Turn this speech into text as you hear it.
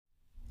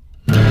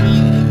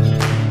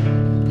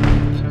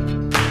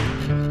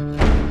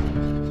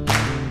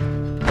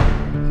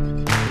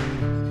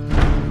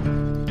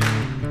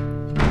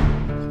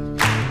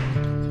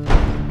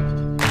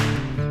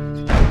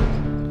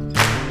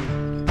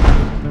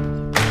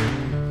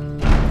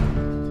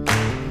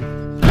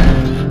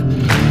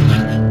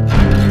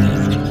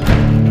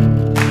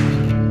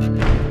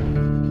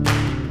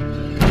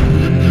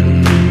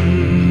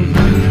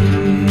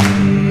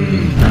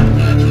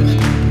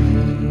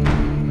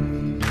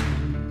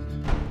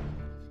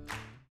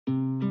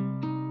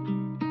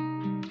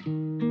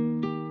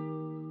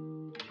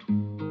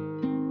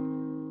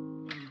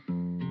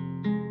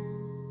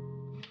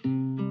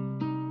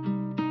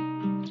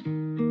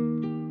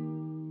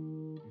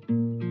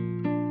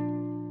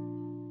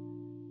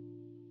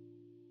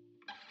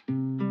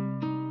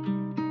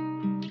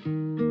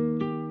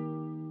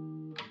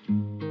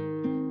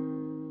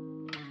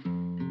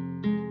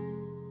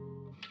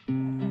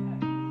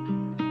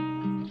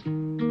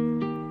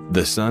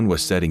The sun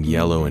was setting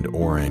yellow and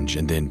orange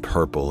and then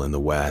purple in the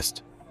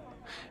west,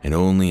 and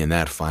only in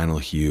that final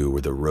hue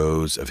were the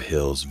rows of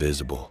hills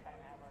visible,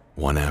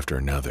 one after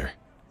another,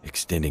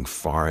 extending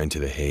far into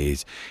the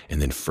haze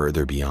and then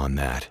further beyond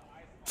that,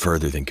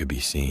 further than could be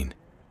seen.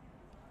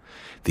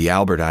 The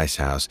Albert Ice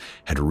House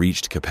had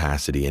reached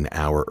capacity an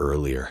hour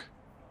earlier.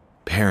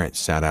 Parents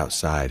sat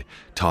outside,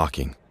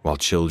 talking, while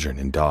children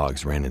and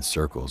dogs ran in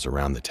circles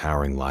around the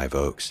towering live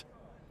oaks.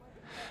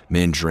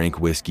 Men drank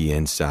whiskey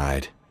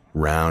inside,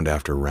 round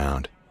after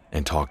round,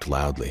 and talked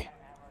loudly.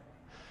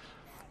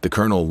 The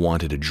colonel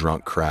wanted a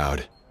drunk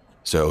crowd,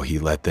 so he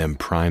let them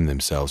prime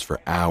themselves for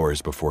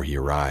hours before he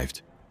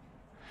arrived.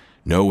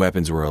 No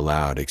weapons were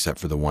allowed except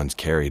for the ones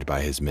carried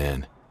by his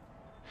men.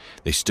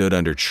 They stood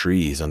under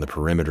trees on the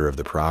perimeter of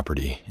the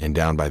property and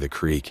down by the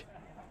creek.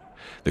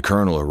 The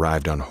colonel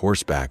arrived on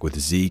horseback with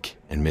Zeke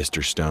and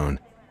Mr. Stone.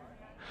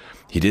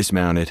 He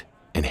dismounted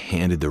and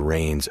handed the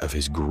reins of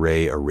his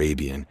gray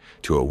Arabian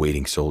to a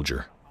waiting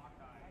soldier.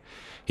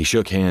 He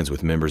shook hands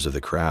with members of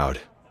the crowd,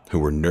 who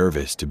were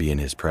nervous to be in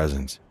his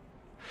presence,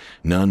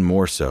 none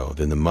more so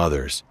than the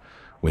mothers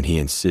when he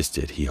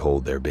insisted he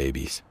hold their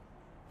babies.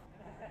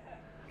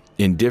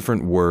 In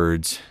different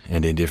words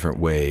and in different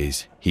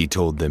ways, he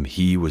told them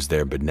he was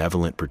their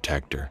benevolent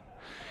protector,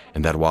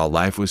 and that while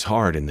life was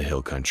hard in the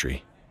hill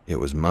country, it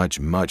was much,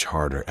 much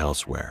harder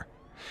elsewhere,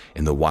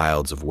 in the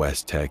wilds of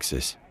West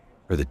Texas,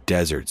 or the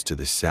deserts to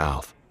the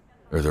south,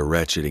 or the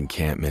wretched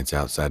encampments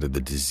outside of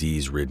the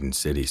disease-ridden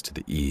cities to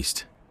the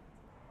east.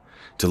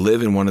 To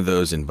live in one of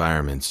those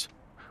environments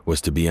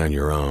was to be on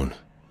your own,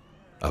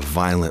 a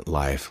violent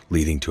life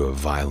leading to a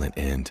violent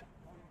end.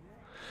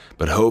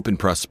 But hope and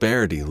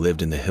prosperity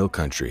lived in the hill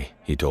country,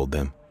 he told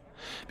them,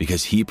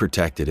 because he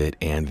protected it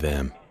and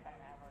them.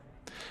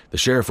 The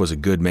sheriff was a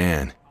good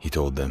man, he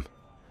told them,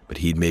 but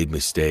he'd made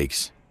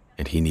mistakes,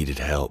 and he needed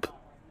help.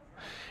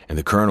 And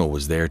the colonel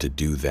was there to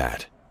do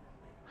that.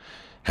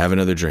 Have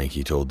another drink,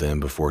 he told them,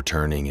 before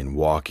turning and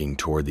walking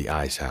toward the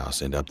ice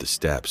house and up the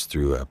steps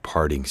through a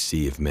parting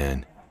sea of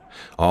men,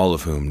 all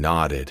of whom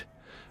nodded,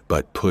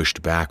 but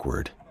pushed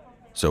backward,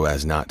 so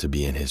as not to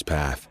be in his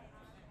path.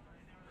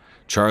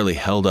 Charlie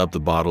held up the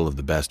bottle of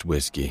the best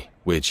whiskey,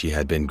 which he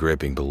had been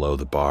gripping below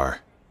the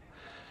bar,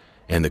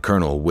 and the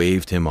colonel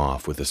waved him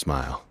off with a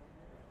smile.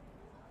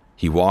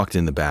 He walked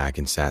in the back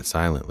and sat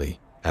silently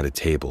at a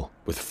table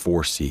with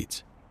 4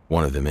 seats,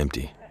 one of them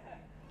empty.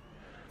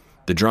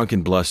 The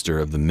drunken bluster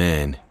of the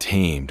men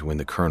tamed when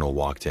the colonel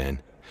walked in,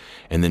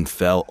 and then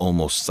fell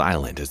almost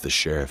silent as the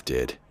sheriff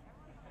did.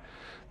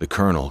 The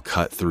colonel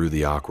cut through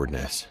the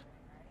awkwardness.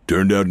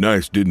 "Turned out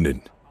nice, didn't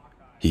it?"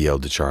 he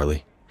yelled to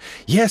Charlie.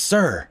 "Yes,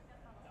 sir."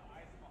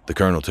 The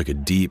colonel took a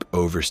deep,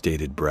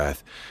 overstated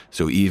breath,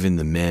 so even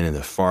the men in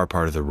the far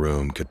part of the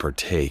room could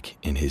partake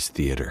in his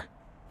theater.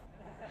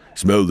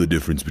 "Smell the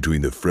difference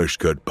between the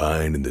fresh-cut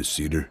pine and the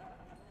cedar?"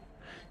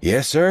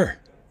 "Yes, sir,"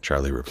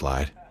 Charlie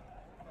replied.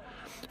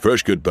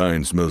 "Fresh-cut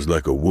pine smells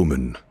like a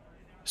woman.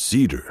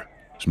 Cedar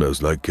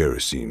smells like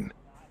kerosene."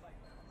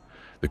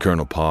 The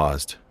colonel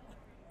paused.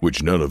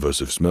 "Which none of us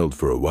have smelled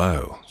for a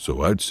while,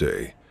 so I'd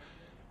say,"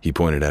 he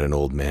pointed at an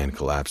old man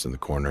collapsed in the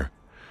corner,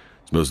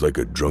 "smells like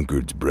a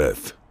drunkard's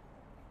breath."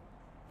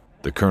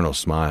 The colonel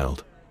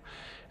smiled,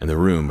 and the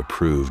room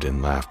approved in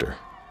laughter.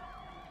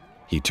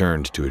 He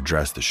turned to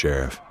address the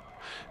sheriff,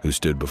 who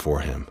stood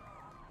before him.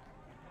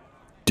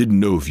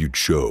 "Didn't know if you'd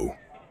show."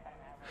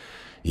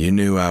 "You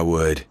knew I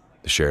would,"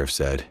 the sheriff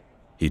said.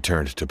 He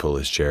turned to pull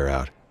his chair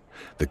out.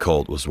 The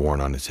Colt was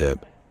worn on his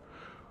hip.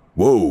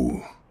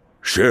 "Whoa,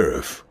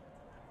 Sheriff."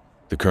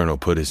 The colonel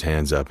put his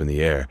hands up in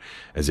the air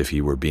as if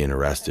he were being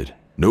arrested.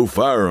 "No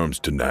firearms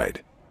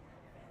tonight."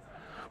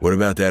 "What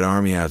about that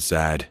army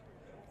outside?"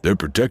 "They're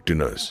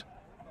protecting us."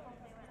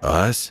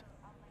 "Us?"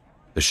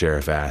 the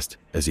sheriff asked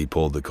as he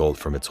pulled the Colt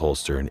from its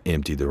holster and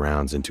emptied the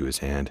rounds into his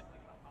hand.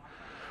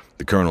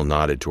 The colonel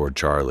nodded toward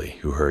Charlie,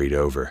 who hurried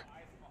over.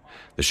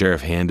 The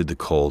sheriff handed the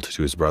Colt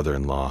to his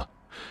brother-in-law,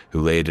 who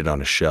laid it on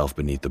a shelf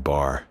beneath the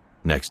bar,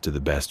 next to the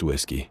best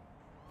whiskey.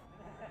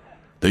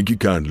 "Thank you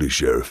kindly,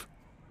 Sheriff,"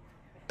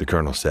 the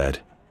colonel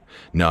said,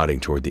 nodding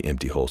toward the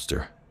empty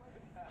holster.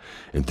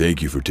 "And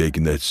thank you for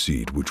taking that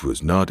seat, which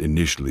was not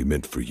initially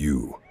meant for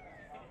you."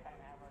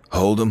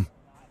 "Hold 'em?"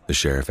 the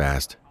sheriff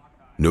asked.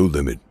 "No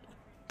limit,"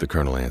 the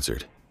colonel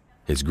answered,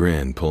 his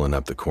grin pulling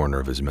up the corner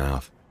of his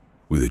mouth.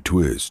 "With a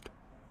twist."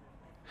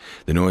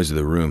 The noise of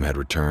the room had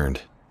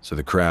returned, so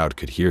the crowd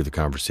could hear the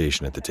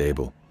conversation at the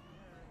table.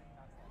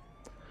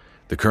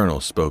 The colonel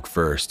spoke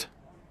first.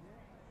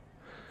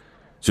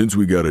 "Since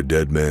we got a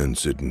dead man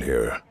sitting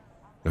here,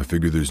 I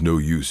figure there's no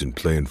use in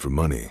playing for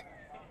money.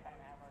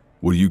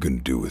 What are you going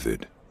to do with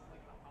it?"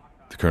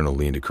 The colonel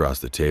leaned across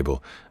the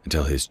table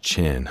until his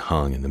chin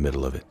hung in the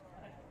middle of it.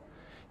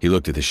 He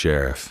looked at the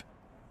sheriff,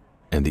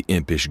 and the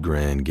impish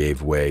grin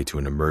gave way to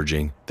an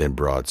emerging, then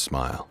broad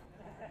smile.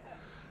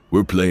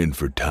 "We're playing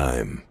for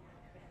time."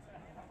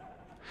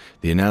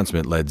 The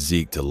announcement led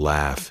Zeke to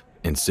laugh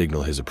and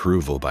signal his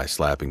approval by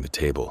slapping the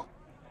table.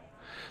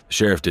 The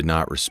sheriff did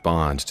not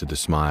respond to the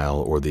smile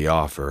or the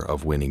offer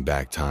of winning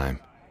back time.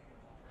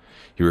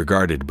 He He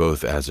regarded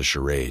both as a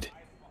charade.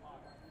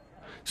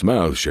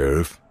 Smile,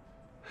 Sheriff.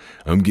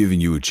 I'm giving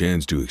you a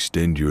chance to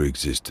extend your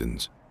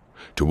existence.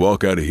 To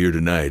walk out of here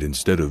tonight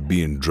instead of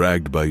being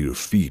dragged by your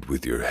feet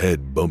with your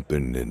head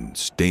bumping and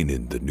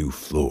staining the new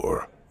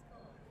floor.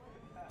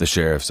 The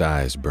sheriff's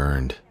eyes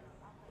burned.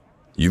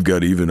 You've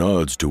got even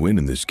odds to win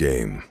in this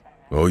game.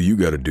 All you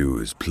gotta do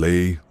is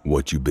play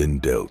what you've been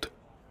dealt.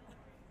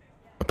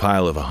 A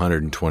pile of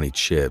 120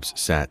 chips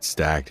sat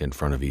stacked in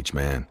front of each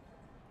man.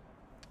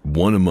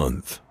 1 a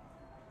month,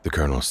 the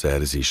colonel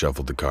said as he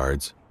shuffled the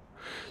cards.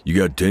 You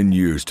got 10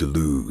 years to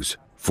lose,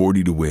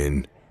 40 to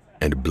win,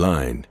 and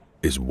blind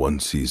is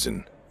 1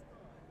 season.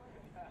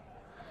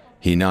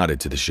 He nodded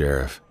to the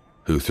sheriff,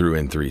 who threw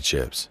in 3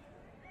 chips.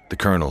 The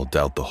colonel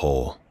dealt the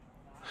whole,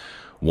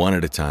 1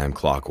 at a time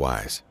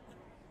clockwise,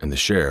 and the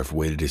sheriff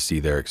waited to see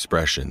their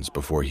expressions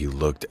before he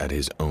looked at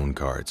his own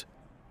cards.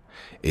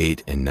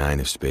 8 and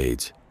 9 of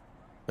spades.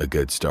 A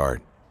good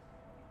start.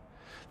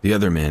 The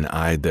other men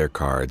eyed their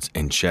cards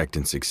and checked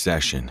in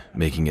succession,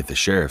 making it the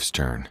sheriff's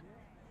turn.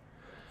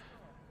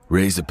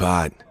 "Raise the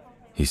pot,"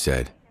 he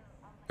said.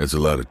 "That's a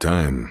lot of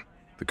time,"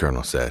 the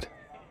colonel said.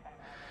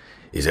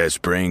 "Is that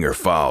spring or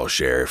fall,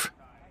 Sheriff?"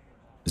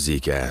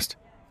 Zeke asked,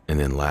 and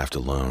then laughed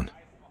alone.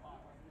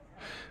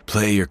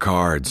 "Play your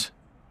cards,"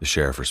 the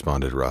sheriff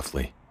responded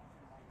roughly.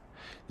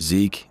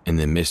 Zeke and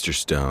then Mr.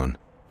 Stone,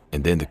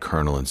 and then the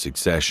colonel in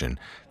succession,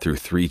 threw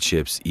 3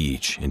 chips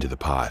each into the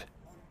pot,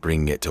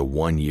 bringing it to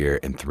 1 year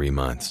and 3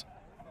 months.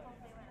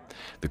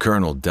 The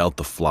colonel dealt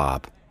the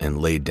flop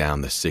and laid down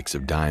the 6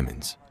 of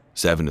diamonds,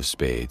 7 of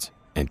spades,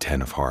 and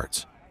 10 of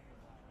hearts.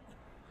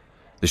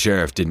 The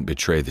sheriff didn't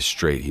betray the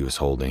straight he was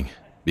holding,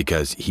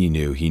 because he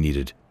knew he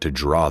needed to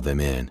draw them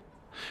in.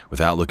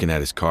 Without looking at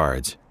his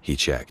cards, he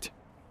checked.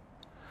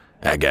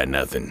 "I got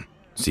nothing,"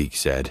 Zeke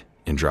said,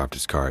 and dropped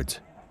his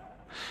cards.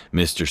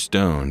 Mr.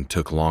 Stone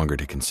took longer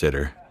to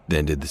consider,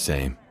 then did the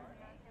same.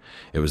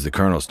 It was the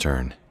colonel's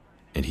turn,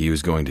 and he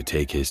was going to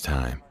take his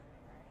time.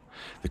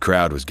 The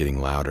crowd was getting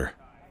louder.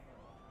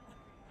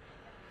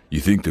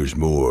 "You think there's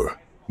more,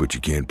 but you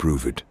can't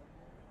prove it."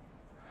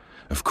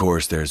 "Of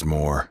course there's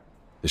more,"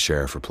 the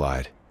sheriff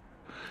replied.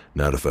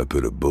 "Not if I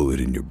put a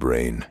bullet in your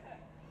brain."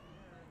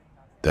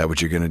 "That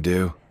what you're gonna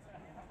do?"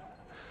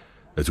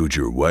 "That's what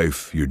your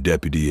wife, your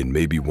deputy, and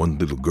maybe one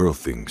little girl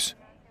thinks."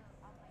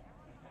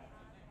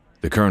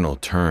 The colonel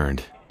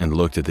turned and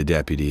looked at the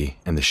deputy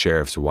and the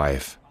sheriff's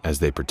wife as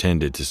they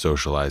pretended to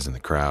socialize in the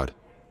crowd.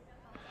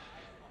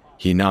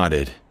 He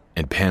nodded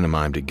and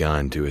pantomimed a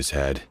gun to his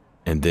head,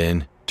 and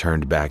then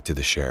turned back to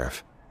the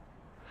sheriff.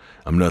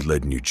 "I'm not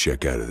letting you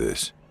check out of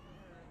this,"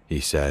 he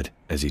said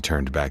as he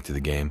turned back to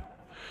the game.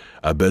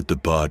 "I bet the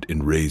pot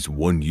and raise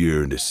 1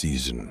 year and a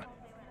season.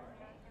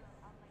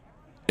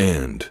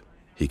 And,"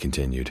 he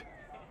continued,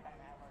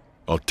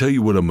 "I'll tell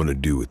you what I'm going to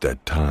do with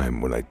that time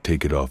when I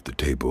take it off the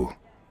table.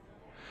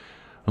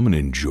 I'm going to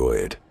enjoy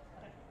it.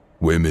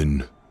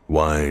 Women,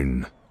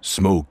 wine,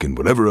 smoke, and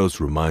whatever else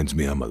reminds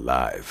me I'm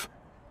alive."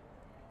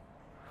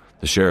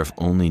 The sheriff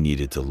only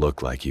needed to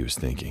look like he was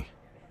thinking.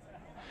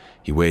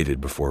 He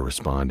waited before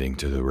responding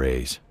to the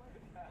raise.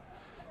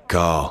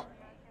 "Call."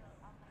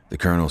 The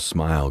colonel's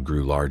smile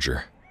grew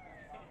larger.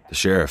 The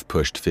sheriff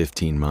pushed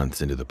 15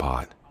 months into the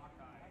pot.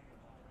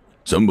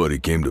 "Somebody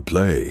came to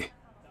play,"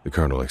 the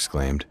colonel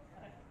exclaimed.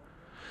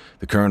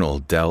 The colonel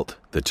dealt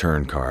the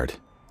turn card,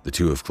 the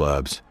 2 of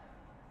clubs.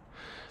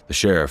 The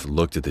sheriff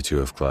looked at the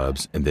 2 of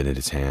clubs and then at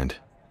his hand.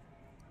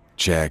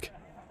 "Check."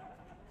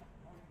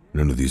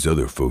 "None of these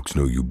other folks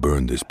know you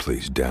burned this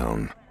place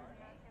down."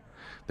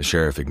 The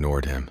sheriff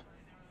ignored him.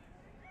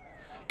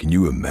 "Can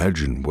you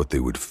imagine what they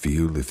would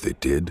feel if they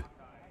did?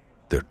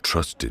 Their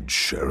trusted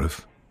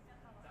sheriff?"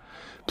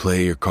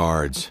 "Play your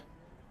cards."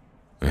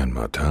 "And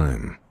my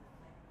time,"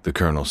 the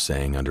colonel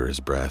sang under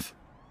his breath.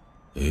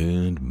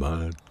 "And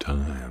my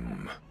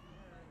time,"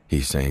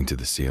 he sang to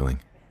the ceiling.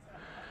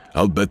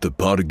 "I'll bet the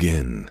pot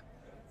again."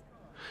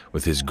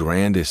 With his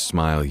grandest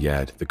smile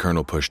yet, the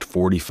colonel pushed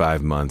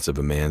 45 months of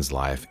a man's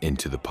life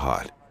into the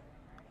pot.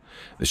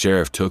 The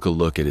sheriff took a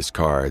look at his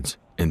cards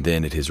and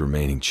then at his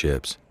remaining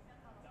chips.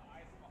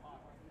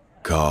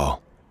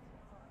 "Call."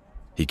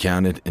 He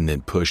counted and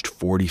then pushed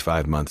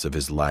 45 months of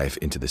his life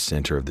into the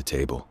center of the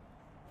table.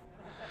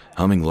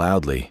 Humming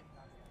loudly,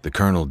 the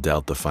colonel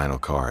dealt the final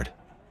card,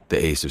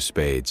 the ace of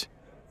spades.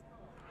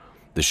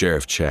 The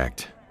sheriff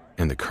checked,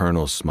 and the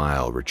colonel's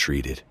smile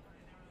retreated.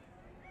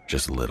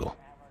 Just a little.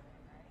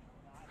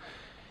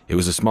 It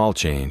was a small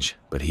change,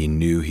 but he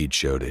knew he'd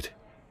showed it.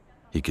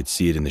 He could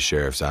see it in the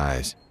sheriff's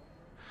eyes.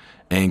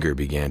 Anger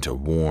began to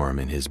warm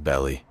in his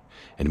belly,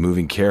 and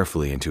moving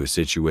carefully into a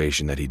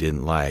situation that he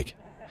didn't like,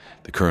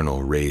 the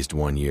colonel raised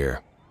 1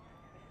 year.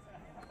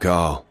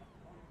 "Call."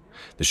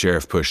 The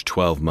sheriff pushed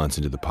 12 months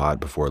into the pot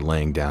before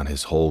laying down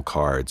his whole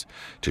cards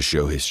to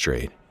show his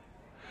straight.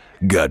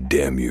 "God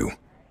damn you,"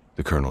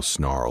 the colonel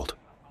snarled,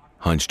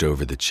 hunched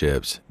over the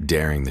chips,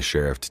 daring the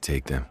sheriff to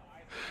take them.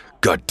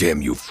 "God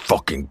damn you,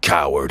 fucking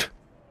coward."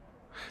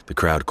 The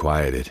crowd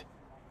quieted,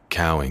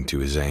 cowing to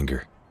his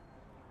anger.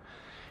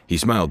 He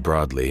smiled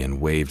broadly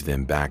and waved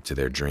them back to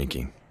their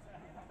drinking.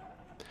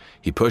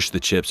 He pushed the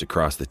chips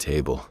across the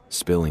table,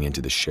 spilling into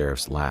the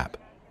sheriff's lap.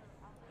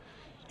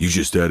 You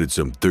just added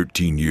some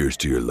 13 years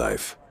to your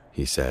life,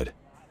 he said.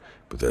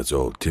 But that's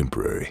all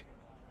temporary.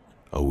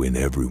 I'll win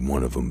every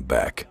one of them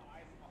back.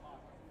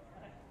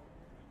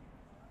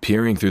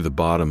 Peering through the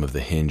bottom of the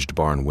hinged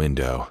barn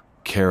window,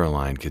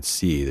 Caroline could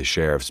see the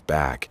sheriff's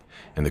back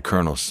and the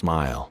colonel's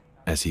smile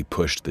as he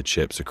pushed the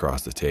chips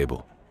across the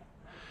table.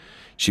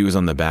 She was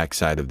on the back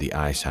side of the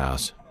ice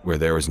house, where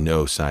there was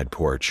no side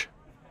porch.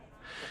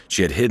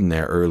 She had hidden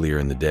there earlier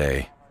in the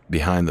day,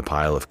 behind the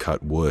pile of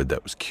cut wood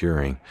that was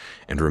curing,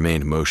 and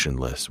remained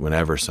motionless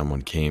whenever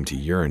someone came to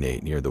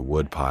urinate near the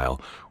wood pile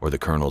or the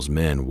colonel's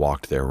men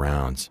walked their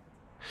rounds.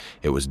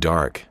 It was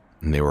dark,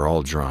 and they were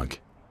all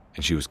drunk,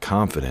 and she was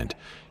confident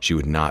she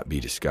would not be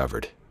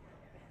discovered.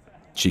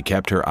 She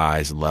kept her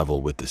eyes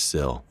level with the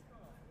sill.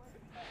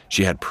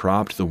 She had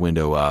propped the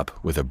window up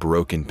with a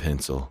broken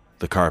pencil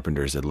the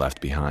carpenters had left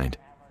behind.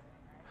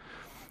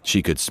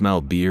 She could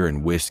smell beer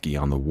and whiskey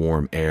on the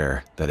warm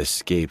air that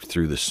escaped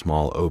through the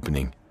small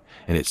opening,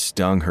 and it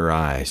stung her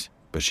eyes,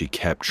 but she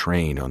kept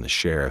trained on the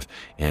sheriff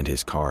and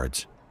his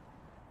cards.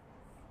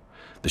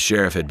 The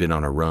sheriff had been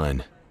on a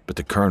run, but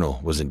the colonel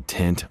was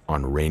intent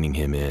on reining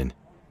him in,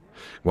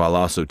 while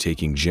also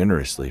taking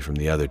generously from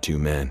the other two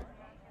men.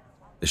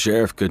 The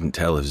sheriff couldn't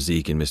tell if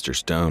Zeke and Mr.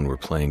 Stone were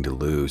playing to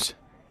lose.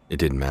 It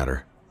didn't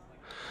matter.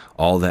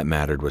 All that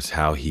mattered was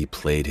how he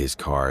played his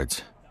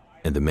cards,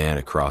 and the man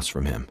across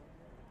from him.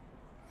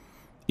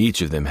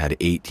 Each of them had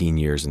 18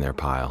 years in their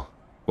pile,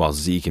 while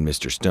Zeke and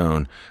Mr.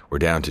 Stone were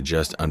down to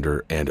just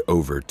under and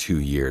over 2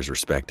 years,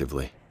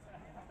 respectively.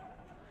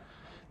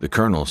 The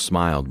colonel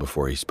smiled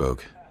before he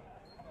spoke.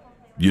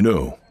 You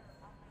know,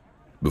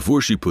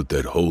 before she put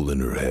that hole in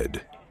her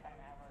head,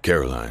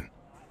 Caroline,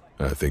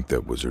 I think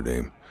that was her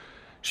name,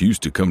 she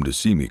used to come to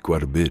see me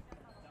quite a bit.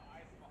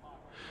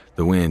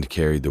 The wind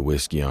carried the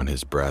whiskey on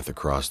his breath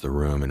across the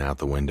room and out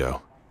the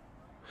window.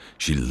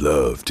 She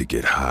loved to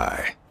get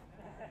high.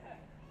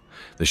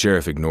 The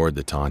sheriff ignored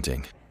the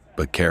taunting,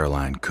 but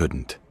Caroline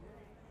couldn't.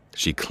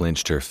 She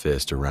clenched her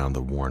fist around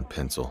the worn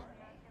pencil.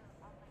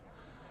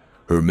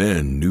 Her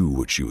man knew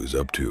what she was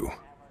up to,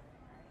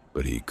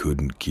 but he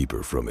couldn't keep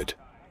her from it.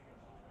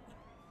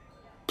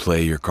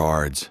 Play your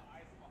cards.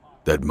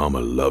 That mama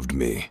loved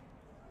me.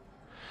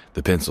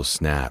 The pencil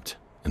snapped,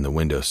 and the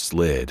window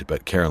slid,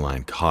 but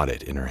Caroline caught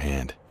it in her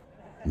hand.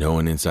 No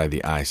one inside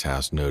the ice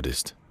house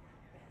noticed.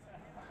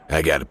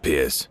 I gotta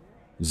piss,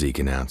 Zeke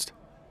announced.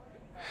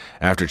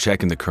 After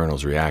checking the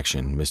colonel's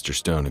reaction, Mr.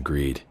 Stone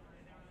agreed.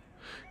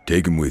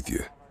 Take him with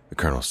you, the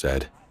colonel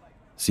said,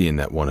 seeing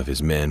that one of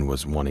his men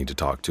was wanting to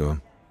talk to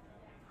him.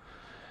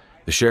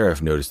 The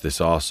sheriff noticed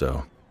this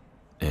also,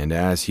 and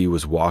as he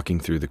was walking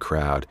through the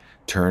crowd,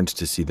 turned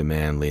to see the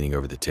man leaning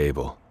over the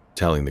table,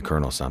 telling the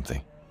colonel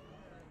something.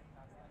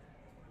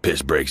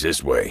 Piss breaks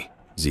this way,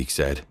 Zeke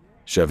said,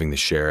 shoving the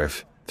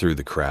sheriff through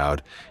the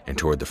crowd and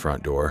toward the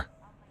front door.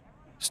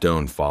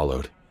 Stone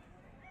followed.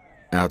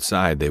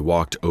 Outside, they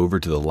walked over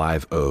to the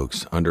live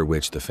oaks under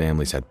which the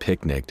families had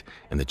picnicked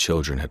and the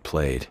children had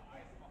played.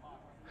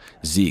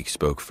 Zeke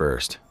spoke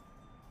first.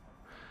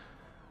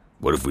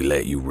 What if we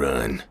let you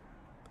run?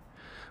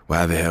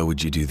 Why the hell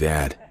would you do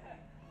that?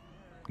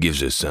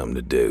 Gives us something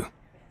to do.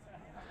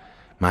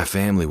 My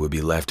family would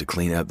be left to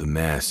clean up the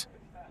mess.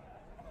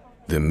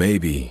 Then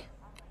maybe,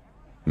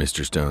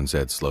 Mr. Stone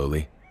said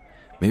slowly,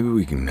 maybe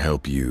we can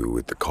help you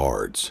with the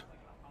cards.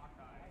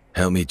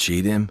 Help me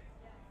cheat him?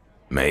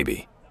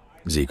 Maybe,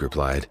 Zeke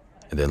replied,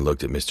 and then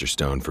looked at Mr.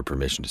 Stone for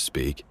permission to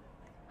speak.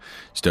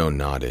 Stone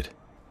nodded.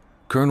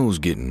 Colonel's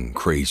getting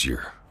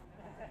crazier.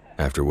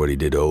 After what he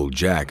did to old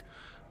Jack,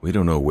 we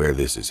don't know where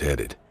this is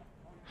headed.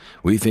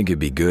 We think it'd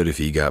be good if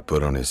he got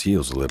put on his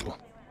heels a little.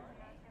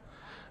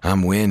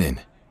 I'm winning,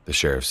 the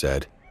sheriff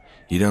said.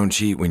 You don't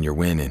cheat when you're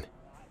winning.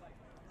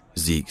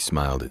 Zeke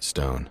smiled at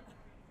Stone.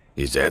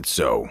 Is that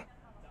so?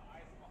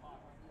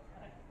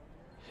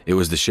 It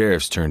was the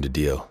sheriff's turn to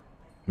deal.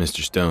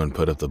 Mr. Stone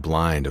put up the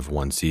blind of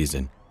one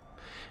season,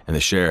 and the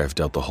sheriff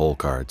dealt the hole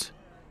cards.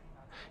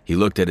 He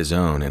looked at his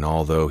own, and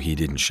although he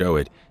didn't show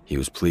it, he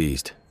was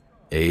pleased.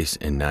 Ace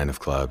and 9 of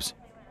clubs.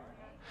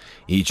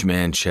 Each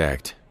man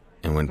checked,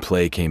 and when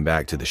play came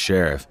back to the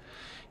sheriff,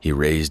 he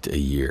raised a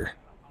year.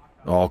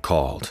 All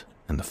called,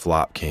 and the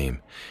flop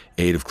came,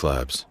 8 of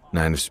clubs,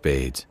 9 of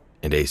spades,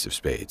 and ace of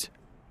spades.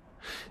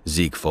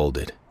 Zeke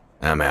folded.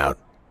 I'm out.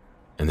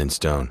 And then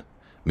Stone.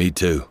 Me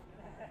too.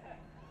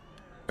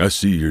 I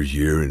see your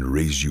year and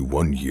raise you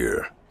 1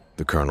 year,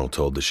 the colonel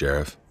told the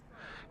sheriff.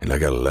 And I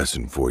got a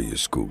lesson for you,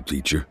 school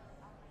teacher.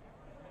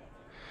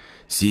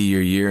 See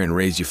your year and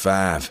raise you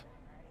 5.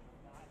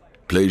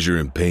 Pleasure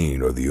and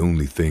pain are the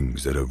only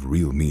things that have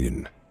real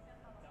meaning.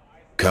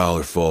 Call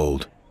or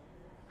fold?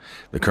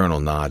 The colonel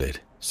nodded,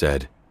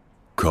 said,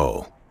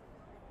 Call,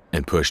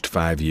 and pushed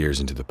 5 years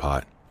into the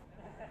pot.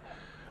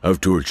 I've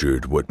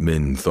tortured what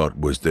men thought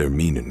was their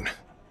meaning,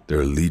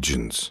 their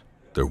allegiance,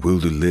 their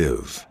will to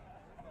live,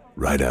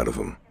 right out of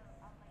them.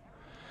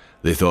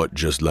 They thought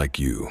just like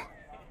you.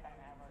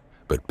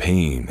 but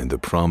pain and the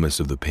promise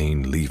of the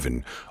pain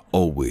leaving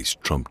always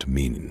trumped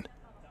meaning.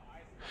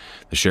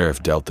 The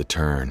sheriff dealt the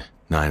turn,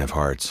 9 of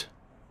hearts.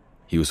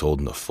 He was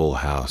holding a full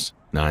house,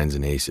 9s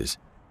and aces.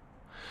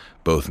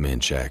 Both men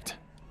checked.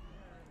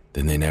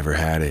 Then they never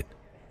had it.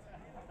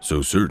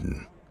 So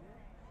certain.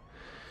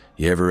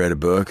 You ever read a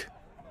book?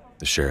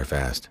 The sheriff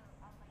asked.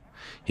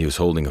 He was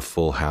holding a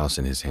full house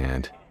in his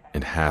hand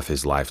and half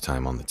his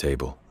lifetime on the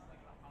table.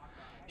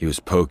 He was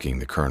poking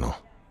the colonel,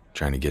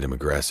 trying to get him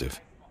aggressive.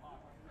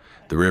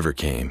 The river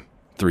came,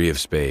 3 of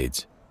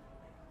spades.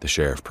 The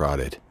sheriff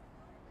prodded.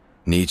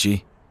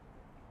 Nietzsche?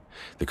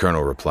 The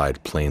colonel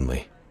replied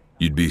plainly.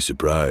 You'd be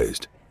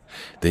surprised.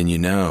 Then you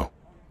know,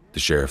 the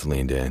sheriff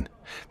leaned in,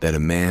 that a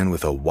man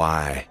with a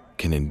why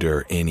can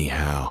endure any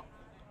how.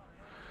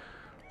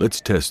 Let's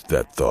test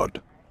that thought.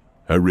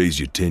 I raise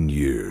you 10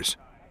 years.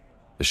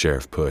 The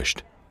sheriff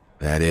pushed.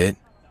 That it?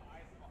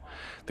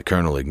 The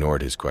colonel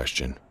ignored his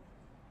question.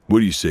 What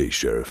do you say,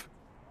 Sheriff?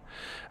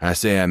 I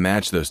say I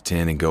match those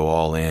 10 and go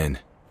all in.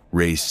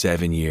 Raise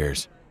 7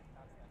 years.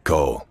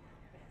 Call.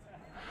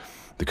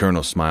 The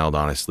colonel smiled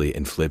honestly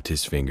and flipped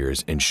his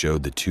fingers and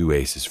showed the 2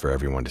 aces for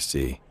everyone to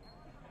see.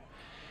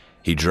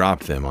 He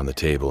dropped them on the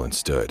table and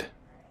stood.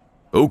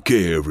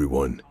 Okay,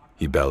 everyone,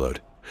 he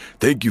bellowed.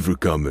 Thank you for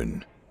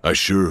coming. I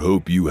sure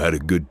hope you had a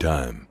good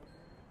time.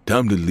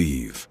 Time to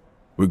leave.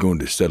 We're going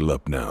to settle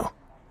up now.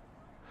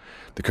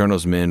 The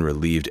colonel's men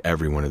relieved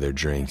everyone of their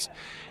drinks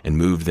and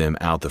moved them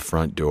out the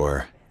front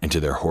door and to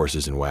their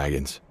horses and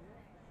wagons.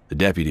 The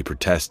deputy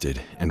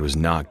protested and was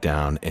knocked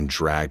down and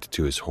dragged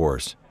to his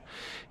horse,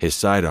 his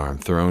sidearm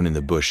thrown in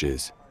the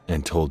bushes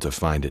and told to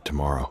find it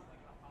tomorrow.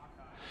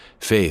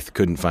 Faith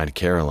couldn't find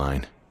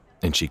Caroline,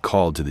 and she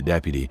called to the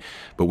deputy,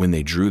 but when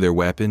they drew their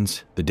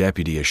weapons, the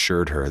deputy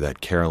assured her that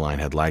Caroline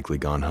had likely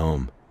gone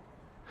home.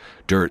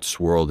 Dirt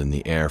swirled in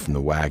the air from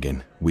the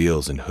wagon,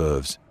 wheels and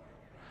hooves.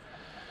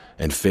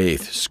 And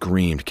Faith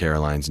screamed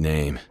Caroline's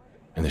name,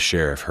 and the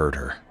sheriff heard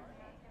her.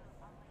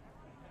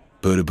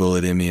 Put a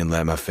bullet in me and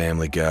let my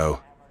family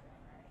go.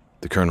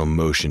 The colonel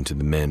motioned to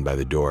the men by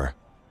the door.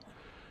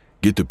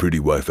 Get the pretty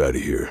wife out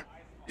of here.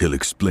 He'll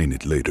explain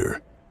it later.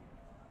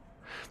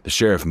 The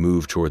sheriff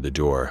moved toward the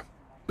door.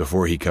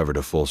 Before he covered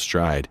a full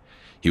stride,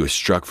 he was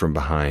struck from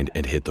behind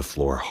and hit the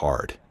floor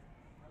hard.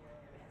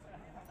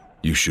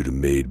 You should have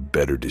made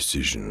better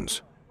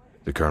decisions,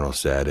 the colonel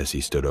said as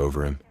he stood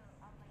over him.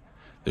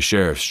 The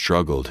sheriff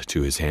struggled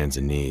to his hands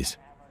and knees.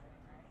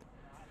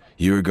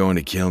 You were going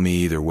to kill me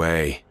either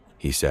way,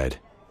 he said.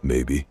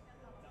 Maybe.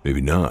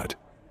 Maybe not.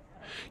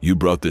 You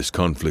brought this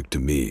conflict to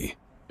me,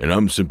 and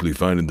I'm simply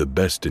finding the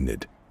best in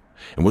it.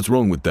 And what's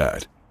wrong with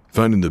that?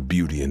 Finding the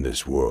beauty in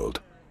this world.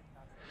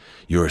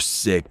 Your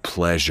sick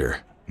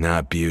pleasure,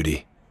 not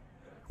beauty.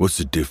 What's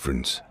the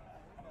difference?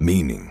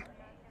 Meaning.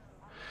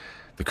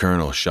 The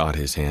colonel shot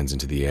his hands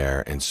into the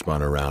air and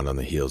spun around on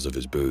the heels of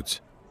his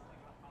boots.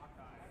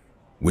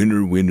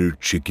 Winner, winner,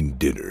 chicken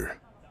dinner.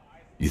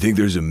 You think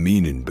there's a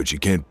meaning, but you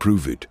can't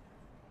prove it.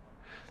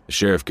 The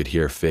sheriff could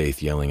hear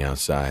Faith yelling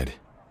outside.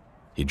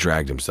 He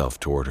dragged himself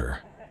toward her,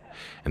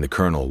 and the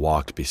colonel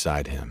walked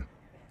beside him,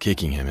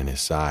 kicking him in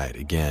his side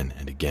again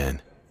and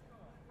again.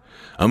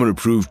 I'm gonna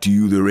prove to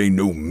you there ain't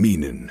no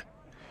meaning,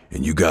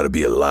 and you gotta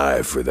be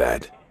alive for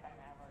that.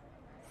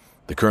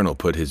 The colonel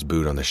put his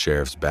boot on the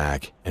sheriff's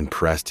back and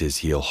pressed his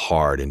heel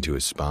hard into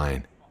his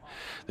spine.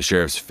 The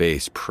sheriff's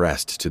face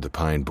pressed to the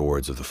pine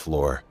boards of the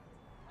floor.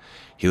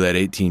 He let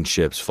 18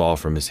 chips fall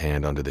from his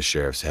hand onto the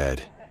sheriff's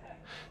head,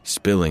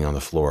 spilling on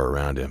the floor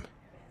around him.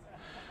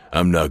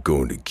 I'm not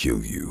going to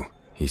kill you,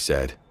 he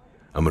said.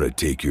 I'm going to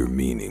take your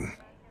meaning.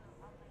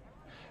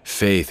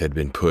 Faith had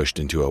been pushed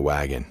into a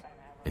wagon,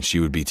 and she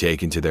would be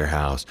taken to their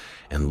house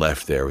and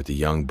left there with the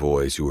young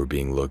boys who were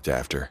being looked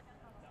after.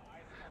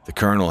 The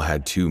colonel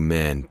had 2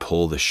 men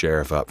pull the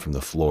sheriff up from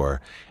the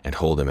floor and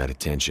hold him at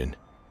attention.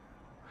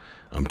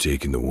 I'm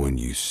taking the one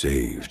you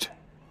saved.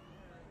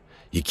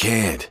 You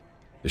can't.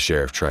 The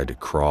sheriff tried to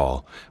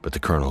crawl, but the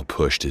colonel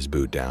pushed his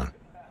boot down.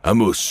 I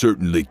most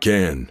certainly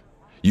can.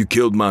 You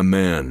killed my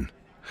man.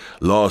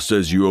 Law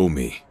says you owe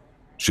me.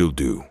 She'll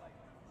do.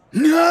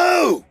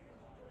 No!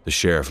 The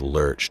sheriff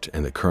lurched,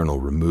 and the colonel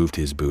removed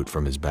his boot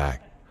from his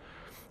back.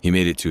 He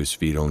made it to his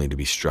feet only to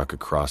be struck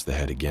across the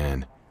head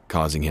again,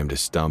 causing him to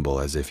stumble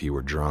as if he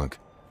were drunk.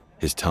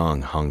 His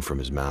tongue hung from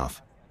his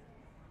mouth.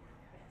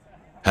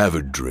 Have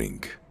a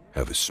drink.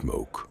 Have a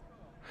smoke.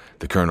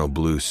 The colonel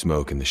blew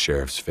smoke in the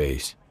sheriff's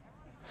face.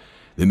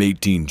 Them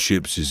 18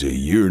 chips is 1.5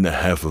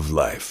 years of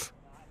life.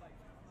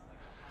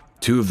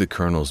 2 of the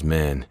colonel's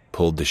men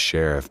pulled the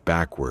sheriff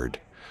backward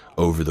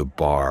over the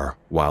bar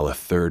while a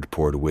third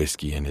poured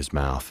whiskey in his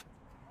mouth.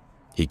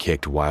 He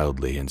kicked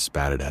wildly and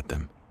spatted at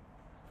them.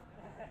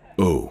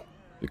 Oh,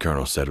 the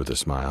colonel said with a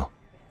smile.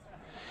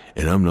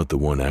 And I'm not the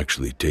one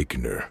actually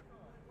taking her.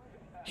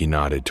 He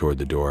nodded toward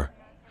the door.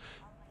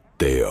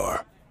 They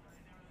are.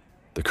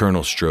 The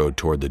colonel strode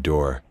toward the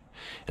door,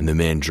 and the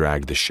men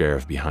dragged the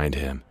sheriff behind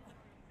him.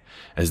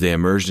 As they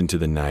emerged into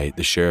the night,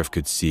 the sheriff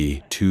could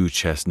see 2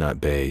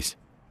 chestnut bays.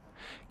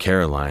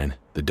 Caroline,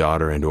 the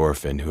daughter and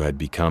orphan who had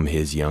become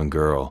his young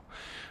girl,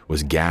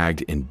 was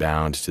gagged and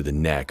bound to the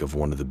neck of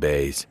one of the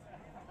bays.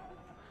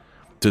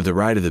 To the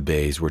right of the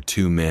bays were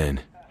two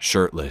men,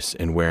 shirtless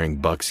and wearing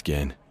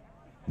buckskin.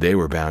 They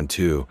were bound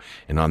too,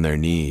 and on their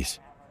knees.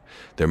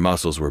 Their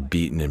muscles were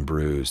beaten and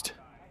bruised.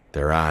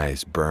 Their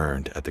eyes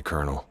burned at the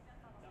colonel.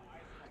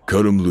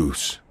 "Cut 'em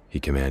loose," he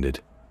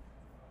commanded.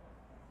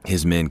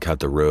 His men cut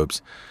the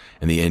ropes,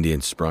 and the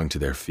Indians sprung to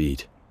their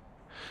feet.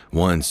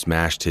 One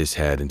smashed his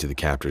head into the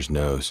captor's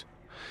nose,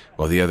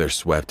 while the other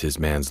swept his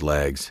man's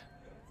legs.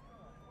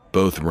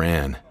 Both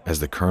ran, as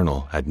the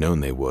colonel had known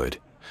they would,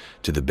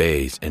 to the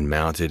bays and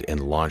mounted and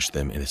launched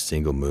them in a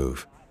single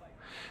move.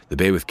 The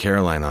bay with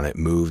Caroline on it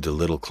moved a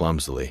little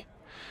clumsily,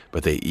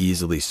 but they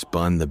easily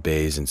spun the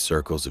bays in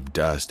circles of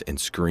dust and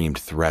screamed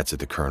threats at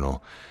the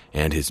colonel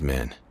and his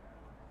men,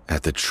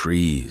 at the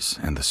trees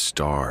and the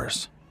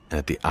stars, and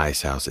at the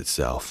ice house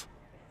itself.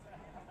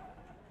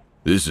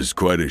 "This is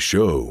quite a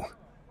show,"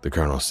 the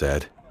colonel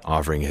said,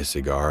 offering his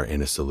cigar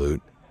in a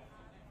salute.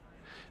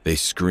 They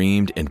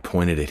screamed and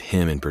pointed at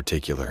him in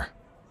particular,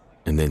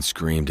 and then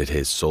screamed at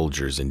his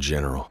soldiers in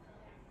general,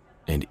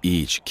 and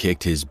each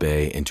kicked his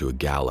bay into a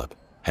gallop,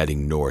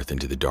 heading north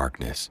into the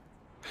darkness.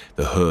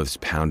 The hooves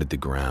pounded the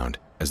ground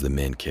as the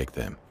men kicked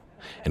them,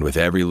 and with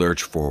every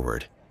lurch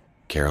forward,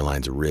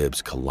 Caroline's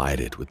ribs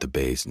collided with the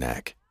bay's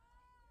neck.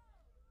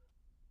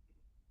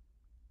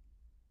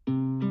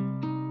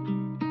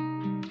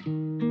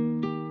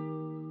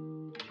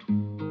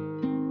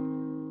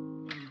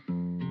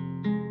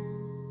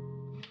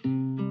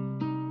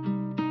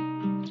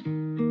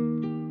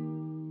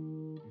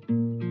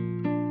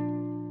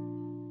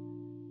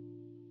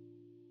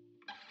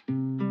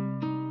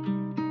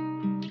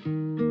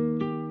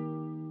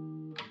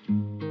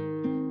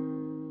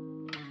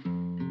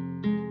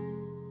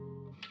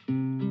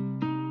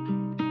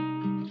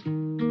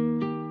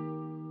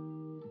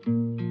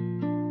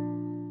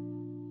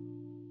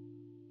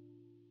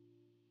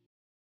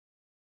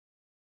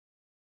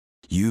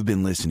 You've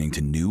been listening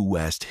to New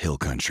West Hill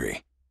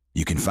Country.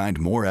 You can find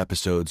more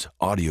episodes,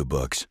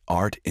 audiobooks,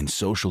 art, and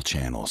social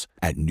channels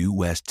at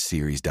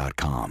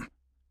newwestseries.com.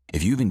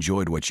 If you've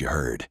enjoyed what you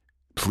heard,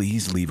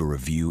 please leave a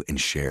review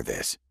and share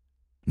this.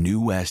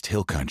 New West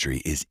Hill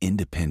Country is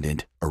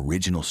independent,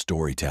 original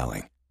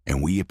storytelling,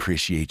 and we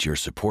appreciate your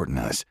supporting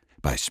us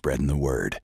by spreading the word.